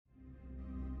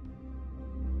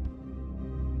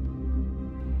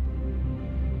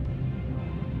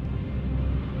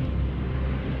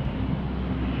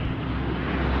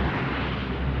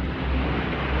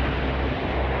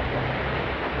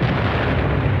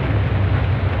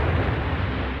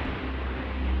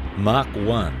Mark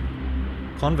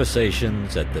 1.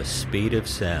 Conversations at the Speed of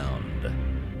Sound.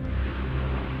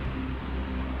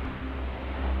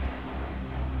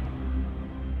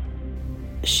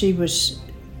 She was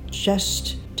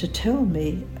just to tell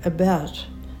me about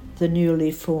the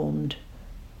newly formed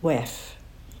WAAAF.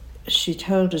 She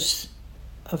told us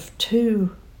of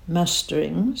two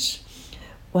musterings.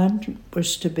 One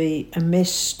was to be a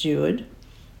mess steward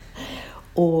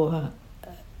or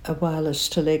a wireless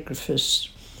telegraphist,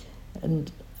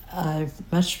 and I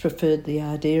much preferred the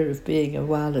idea of being a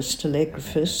wireless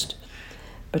telegraphist,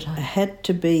 but I had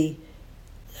to be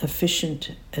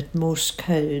efficient at Morse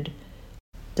code.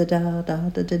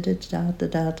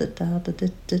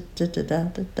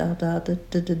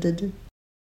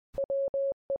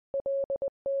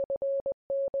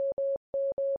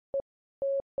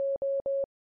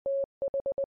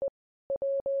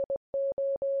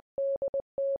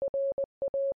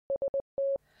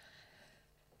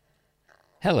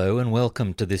 Hello and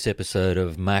welcome to this episode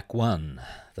of Mark 1,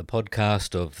 the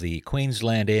podcast of the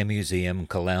Queensland Air Museum,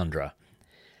 Thelander.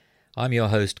 I'm your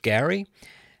host Gary,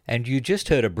 and you just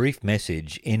heard a brief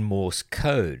message in Morse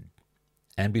code,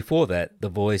 and before that the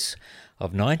voice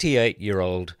of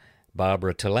 98-year-old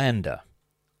Barbara Thelander,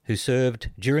 who served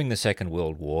during the Second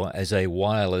World War as a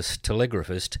wireless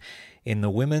telegraphist in the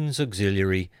Women's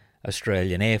Auxiliary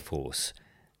Australian Air Force,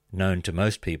 known to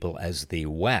most people as the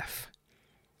WAAAF.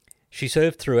 She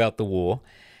served throughout the war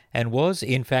and was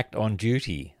in fact on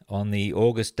duty on the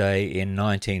August day in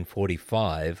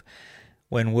 1945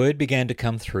 when word began to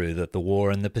come through that the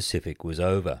war in the Pacific was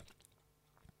over.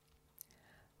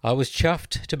 I was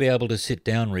chuffed to be able to sit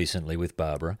down recently with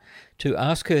Barbara to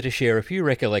ask her to share a few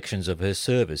recollections of her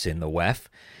service in the WAAAF,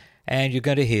 and you're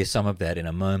going to hear some of that in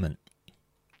a moment.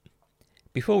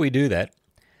 Before we do that,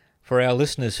 for our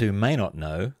listeners who may not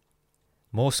know,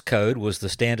 Morse code was the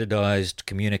standardized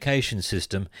communication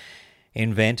system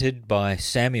invented by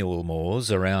Samuel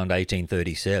Morse around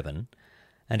 1837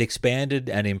 and expanded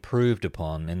and improved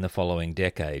upon in the following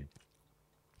decade.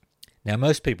 Now,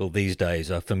 most people these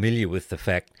days are familiar with the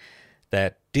fact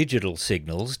that digital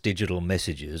signals, digital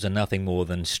messages, are nothing more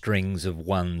than strings of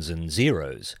ones and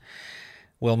zeros.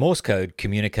 Well, Morse code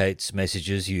communicates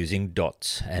messages using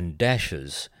dots and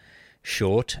dashes,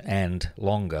 short and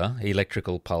longer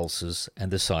electrical pulses and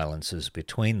the silences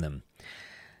between them.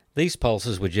 These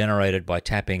pulses were generated by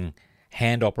tapping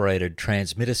hand-operated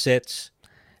transmitter sets,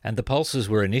 and the pulses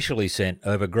were initially sent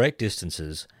over great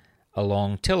distances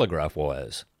along telegraph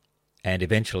wires, and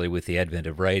eventually with the advent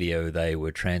of radio they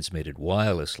were transmitted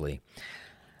wirelessly.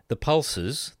 The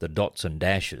pulses, the dots and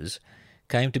dashes,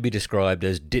 came to be described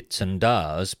as dits and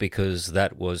dars because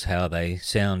that was how they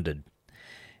sounded.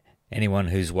 Anyone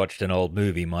who's watched an old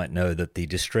movie might know that the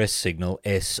distress signal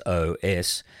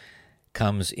SOS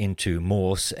comes into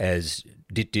Morse as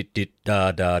dit dit dit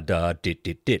da da da dit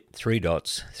dit dit, 3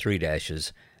 dots, 3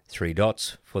 dashes, 3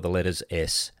 dots for the letters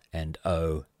S and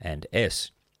O and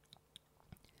S.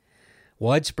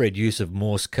 Widespread use of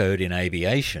Morse code in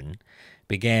aviation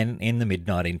began in the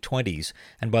mid-1920s,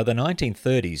 and by the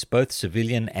 1930s both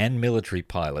civilian and military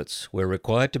pilots were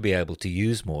required to be able to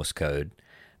use Morse code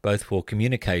both for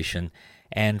communication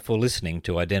and for listening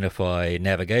to identify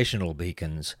navigational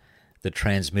beacons that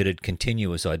transmitted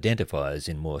continuous identifiers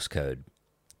in Morse code.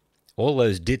 All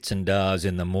those dits and dars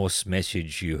in the Morse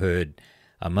message you heard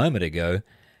a moment ago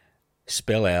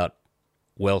spell out,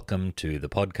 "Welcome to the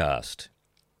podcast."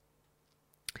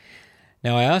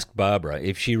 Now, I asked Barbara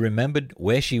if she remembered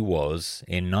where she was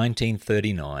in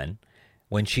 1939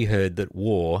 when she heard that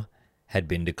war had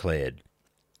been declared.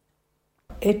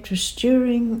 It was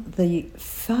during the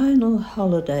final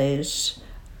holidays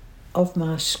of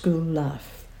my school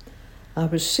life. I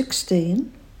was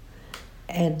 16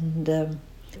 and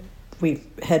we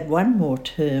had one more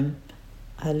term.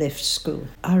 I left school.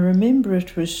 I remember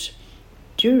it was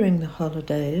during the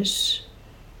holidays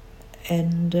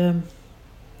and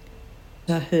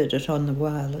I heard it on the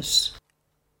wireless.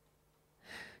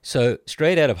 So,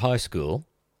 straight out of high school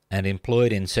and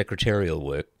employed in secretarial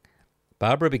work,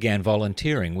 Barbara began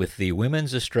volunteering with the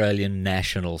Women's Australian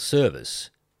National Service,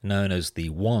 known as the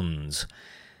WANS,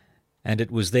 and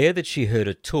it was there that she heard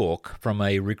a talk from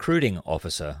a recruiting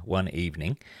officer one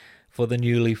evening for the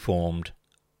newly formed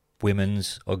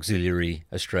Women's Auxiliary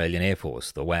Australian Air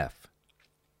Force, the WAAAF.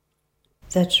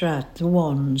 That's right, the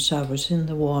WANS. I was in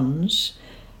the WANS.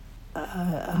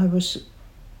 I was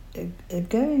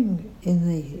going in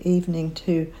the evening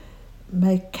to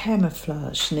make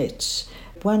camouflage nets.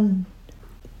 One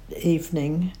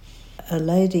evening, a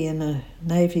lady in a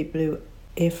navy blue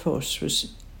Air Force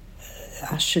was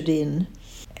ushered in,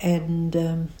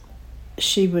 and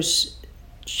she was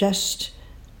just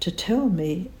to tell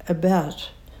me about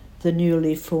the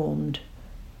newly formed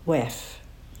WAAAF.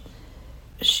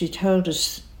 She told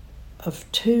us of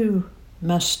 2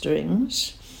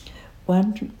 musterings.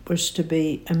 One was to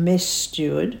be a mess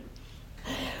steward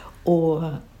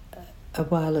or a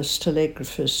wireless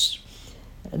telegraphist,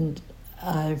 and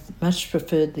I much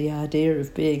preferred the idea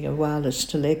of being a wireless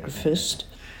telegraphist,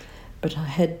 but I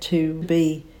had to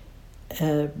be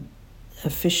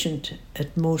efficient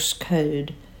at Morse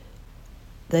code.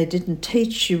 They didn't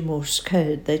teach you Morse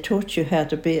code, they taught you how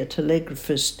to be a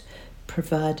telegraphist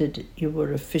provided you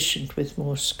were efficient with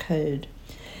Morse code.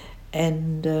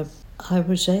 And I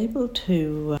was able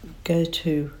to go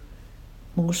to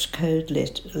Morse code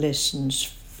lessons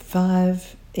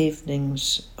 5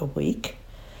 evenings a week.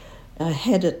 I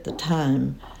had at the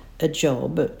time a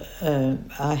job.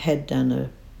 I had done a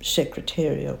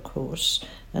secretarial course,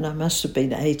 and I must have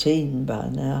been 18 by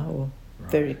now, or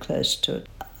very close to it.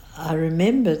 I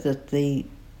remember that the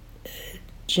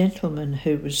gentleman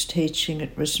who was teaching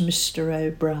it was Mr.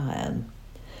 O'Brien.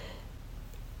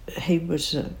 He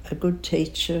was a good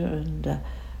teacher, and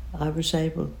I was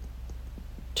able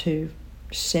to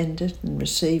send it and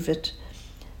receive it,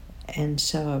 and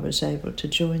so I was able to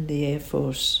join the Air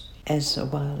Force as a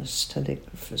wireless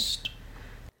telegraphist.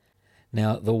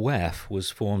 Now, the WAAAF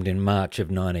was formed in March of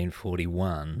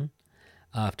 1941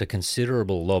 after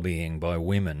considerable lobbying by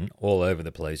women all over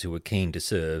the place who were keen to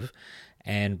serve,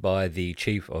 and by the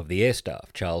Chief of the Air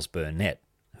Staff, Charles Burnett,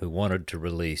 who wanted to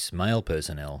release male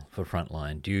personnel for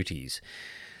frontline duties.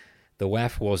 The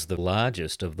WAAF was the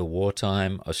largest of the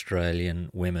wartime Australian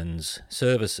women's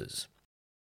services.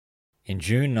 In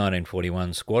June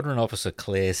 1941, Squadron Officer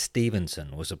Claire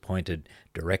Stevenson was appointed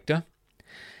Director,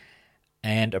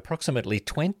 and approximately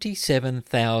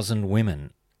 27,000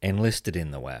 women enlisted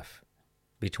in the WAAF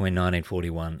between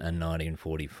 1941 and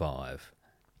 1945.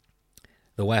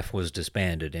 The WAAF was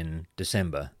disbanded in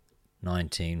December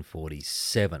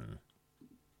 1947.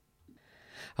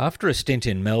 After a stint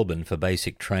in Melbourne for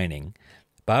basic training,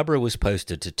 Barbara was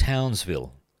posted to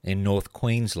Townsville in North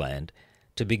Queensland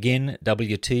to begin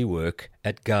WT work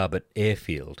at Garbutt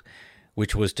Airfield,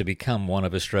 which was to become one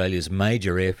of Australia's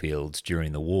major airfields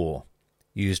during the war,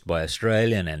 used by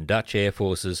Australian and Dutch air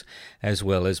forces as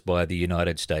well as by the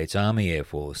United States Army Air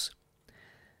Force.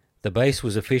 The base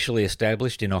was officially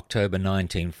established in October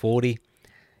 1940,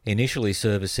 initially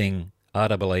servicing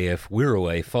RAAF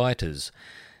Wirraway fighters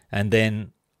and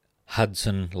then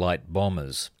Hudson light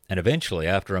bombers, and eventually,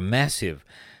 after a massive,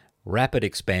 rapid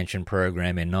expansion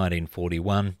program in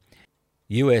 1941,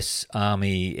 US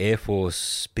Army Air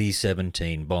Force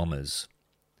B-17 bombers.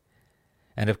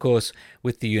 And of course,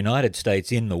 with the United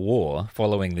States in the war,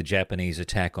 following the Japanese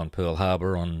attack on Pearl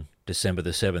Harbor on December the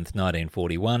 7th,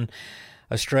 1941,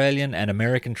 Australian and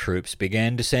American troops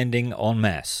began descending en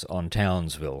masse on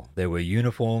Townsville. There were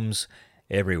uniforms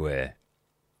everywhere.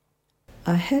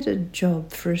 I had a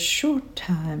job for a short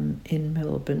time in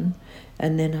Melbourne,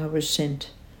 and then I was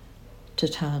sent to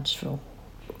Townsville,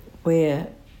 where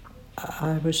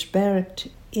I was barracked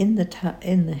in the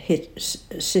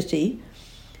city.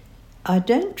 I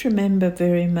don't remember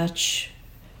very much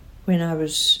when I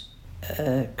was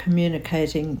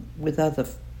communicating with other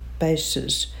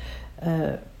bases,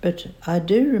 but I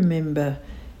do remember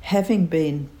having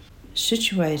been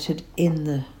situated in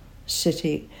the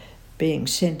city, being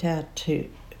sent out to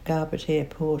Garbutt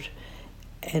Airport,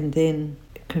 and then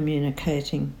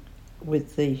communicating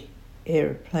with the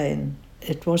aeroplane.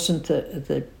 It wasn't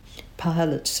the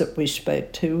pilots that we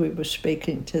spoke to, we were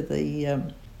speaking to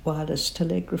the wireless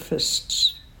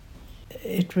telegraphists.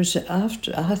 It was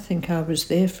after, I think I was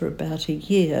there for about a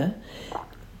year,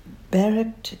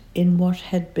 barracked in what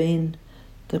had been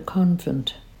the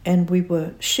convent, and we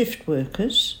were shift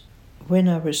workers. When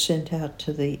I was sent out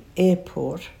to the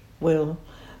airport, well,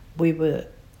 we were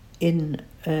in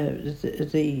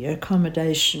the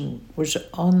accommodation was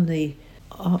on the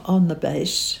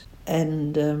base,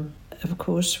 and of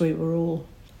course we were all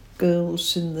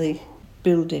girls in the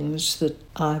buildings that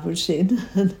I was in,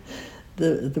 and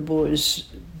the boys'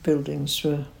 buildings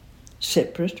were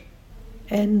separate,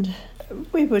 and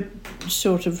we were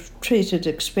sort of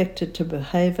expected to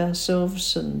behave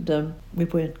ourselves, and we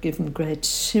weren't given great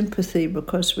sympathy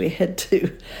because we had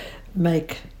to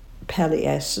make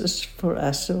palliasses for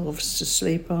ourselves to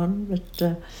sleep on,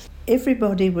 but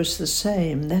everybody was the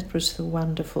same. That was the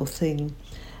wonderful thing,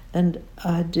 and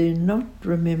I do not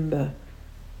remember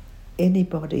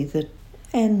anybody that,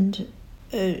 and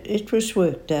it was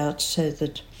worked out so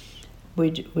that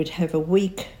we'd have a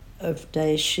week of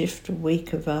day shift, a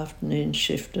week of afternoon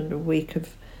shift, and a week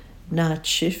of night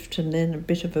shift, and then a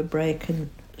bit of a break and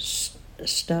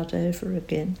start over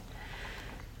again.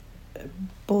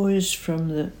 Boys from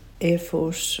the Air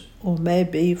Force, or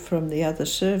maybe from the other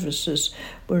services,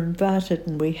 were invited,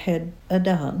 and we had a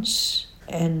dance.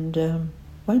 And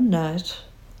one night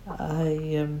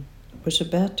I was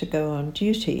about to go on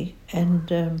duty, and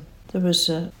there was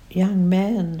a young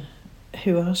man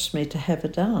who asked me to have a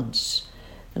dance.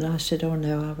 And I said, oh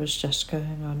no, I was just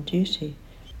going on duty.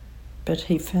 But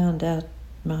he found out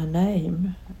my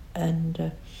name,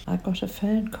 and I got a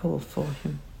phone call from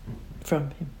him.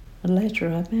 And later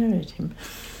I married him.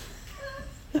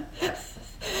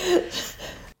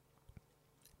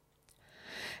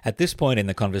 At this point in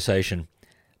the conversation,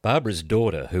 Barbara's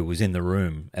daughter, who was in the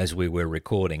room as we were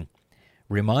recording,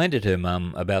 reminded her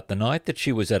mum about the night that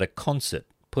she was at a concert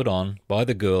put on by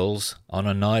the girls on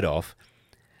a night off,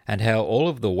 and how all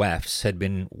of the WAAFs had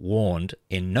been warned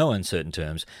in no uncertain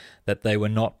terms that they were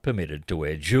not permitted to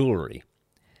wear jewellery.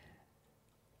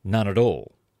 None at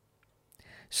all.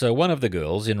 So one of the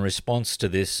girls, in response to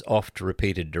this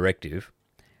oft-repeated directive,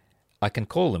 I can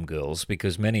call them girls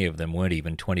because many of them weren't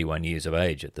even 21 years of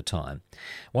age at the time,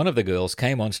 one of the girls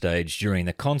came on stage during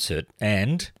the concert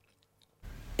and...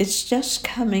 It's just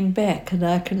coming back, and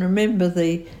I can remember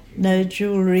the no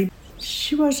jewellery.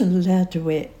 She wasn't allowed to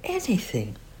wear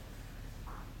anything.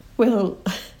 Well,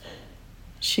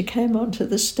 she came onto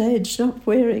the stage not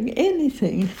wearing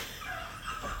anything.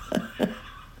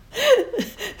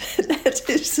 That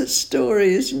is the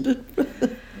story, isn't it?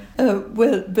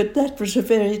 Well, but that was a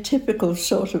very typical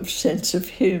sort of sense of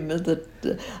humour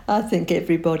that I think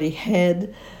everybody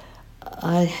had.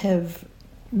 I have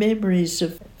memories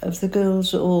of the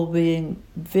girls all being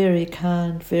very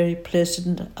kind, very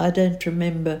pleasant. I don't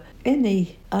remember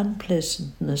any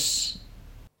unpleasantness.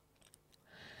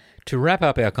 To wrap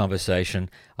up our conversation,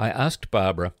 I asked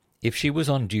Barbara if she was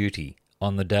on duty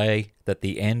on the day that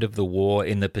the end of the war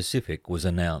in the Pacific was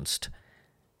announced.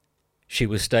 She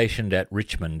was stationed at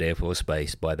Richmond Air Force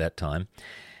Base by that time,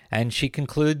 and she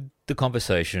concluded the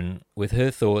conversation with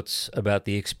her thoughts about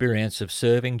the experience of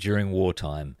serving during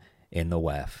wartime in the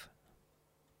WAAF.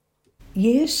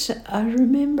 Yes, I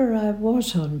remember I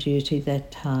was on duty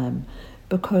that time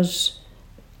because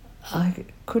I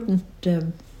couldn't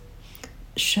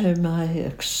show my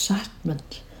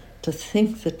excitement to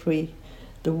think that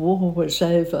the war was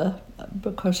over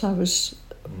because I was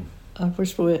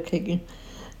working,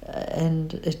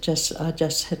 and I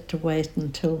just had to wait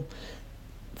until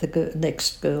the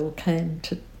next girl came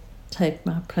to take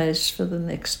my place for the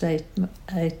next eight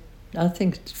I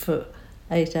think for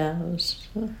 8 hours.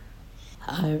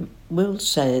 I will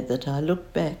say that I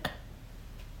look back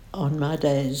on my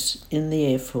days in the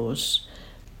Air Force.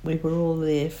 We were all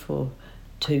there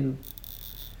to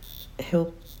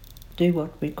help do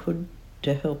what we could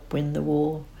to help win the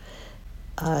war.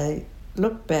 I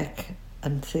look back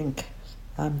and think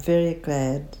I'm very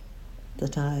glad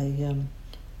that I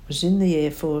was in the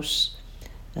Air Force,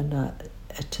 and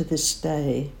to this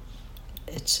day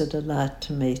it's a delight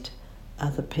to meet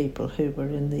other people who were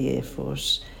in the Air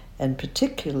Force, and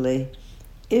particularly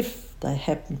if they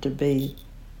happen to be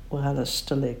wireless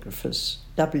telegraphists,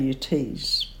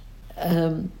 WTs.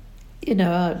 I'm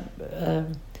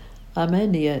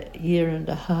only a year and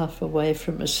a half away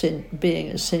from being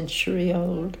a century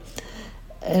old,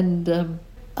 and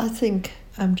I think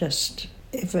I'm just,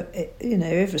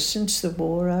 ever since the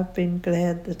war, I've been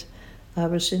glad that I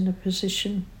was in a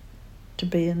position to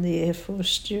be in the Air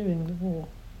Force during the war.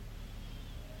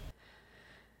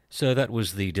 So that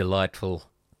was the delightful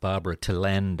Barbara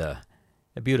Thelander,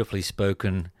 a beautifully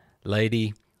spoken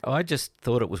lady. I just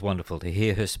thought it was wonderful to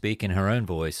hear her speak in her own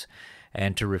voice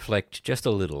and to reflect just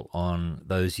a little on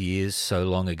those years so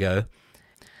long ago.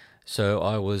 So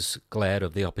I was glad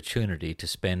of the opportunity to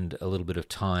spend a little bit of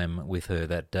time with her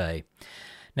that day.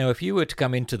 Now, if you were to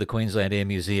come into the Queensland Air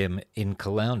Museum in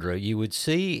Thelander, you would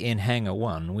see in Hangar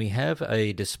 1 we have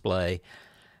a display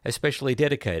especially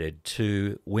dedicated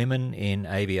to women in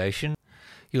aviation.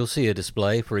 You'll see a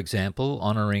display, for example,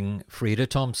 honouring Freda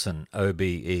Thompson,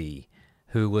 OBE,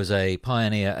 who was a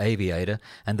pioneer aviator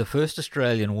and the first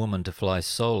Australian woman to fly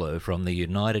solo from the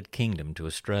United Kingdom to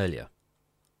Australia.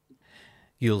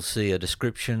 You'll see a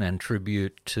description and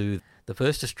tribute to the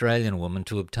first Australian woman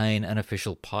to obtain an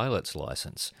official pilot's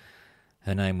licence.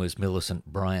 Her name was Millicent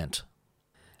Bryant.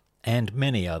 And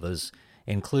many others,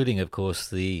 including, of course,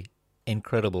 the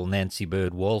incredible Nancy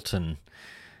Bird Walton,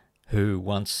 who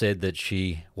once said that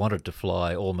she wanted to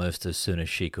fly almost as soon as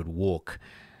she could walk.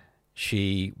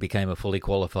 She became a fully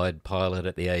qualified pilot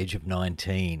at the age of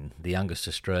 19, the youngest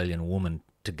Australian woman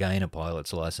to gain a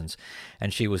pilot's licence,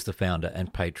 and she was the founder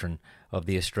and patron of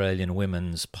the Australian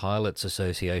Women's Pilots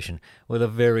Association, with a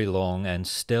very long and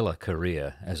stellar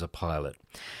career as a pilot.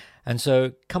 And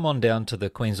so come on down to the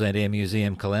Queensland Air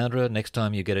Museum, Thelander, next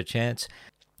time you get a chance,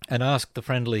 and ask the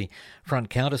friendly front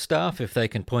counter staff if they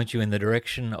can point you in the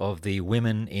direction of the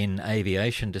Women in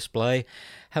Aviation display.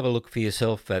 Have a look for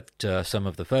yourself at some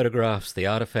of the photographs, the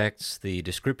artefacts, the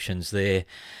descriptions there,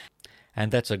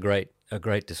 and that's a great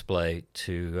display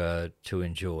to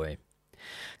enjoy.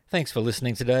 Thanks for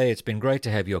listening today. It's been great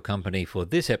to have your company for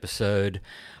this episode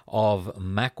of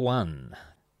Mach 1,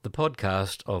 the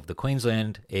podcast of the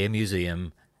Queensland Air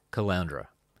Museum, Thelander.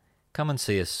 Come and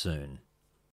see us soon.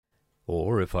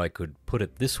 Or, if I could put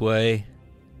it this way...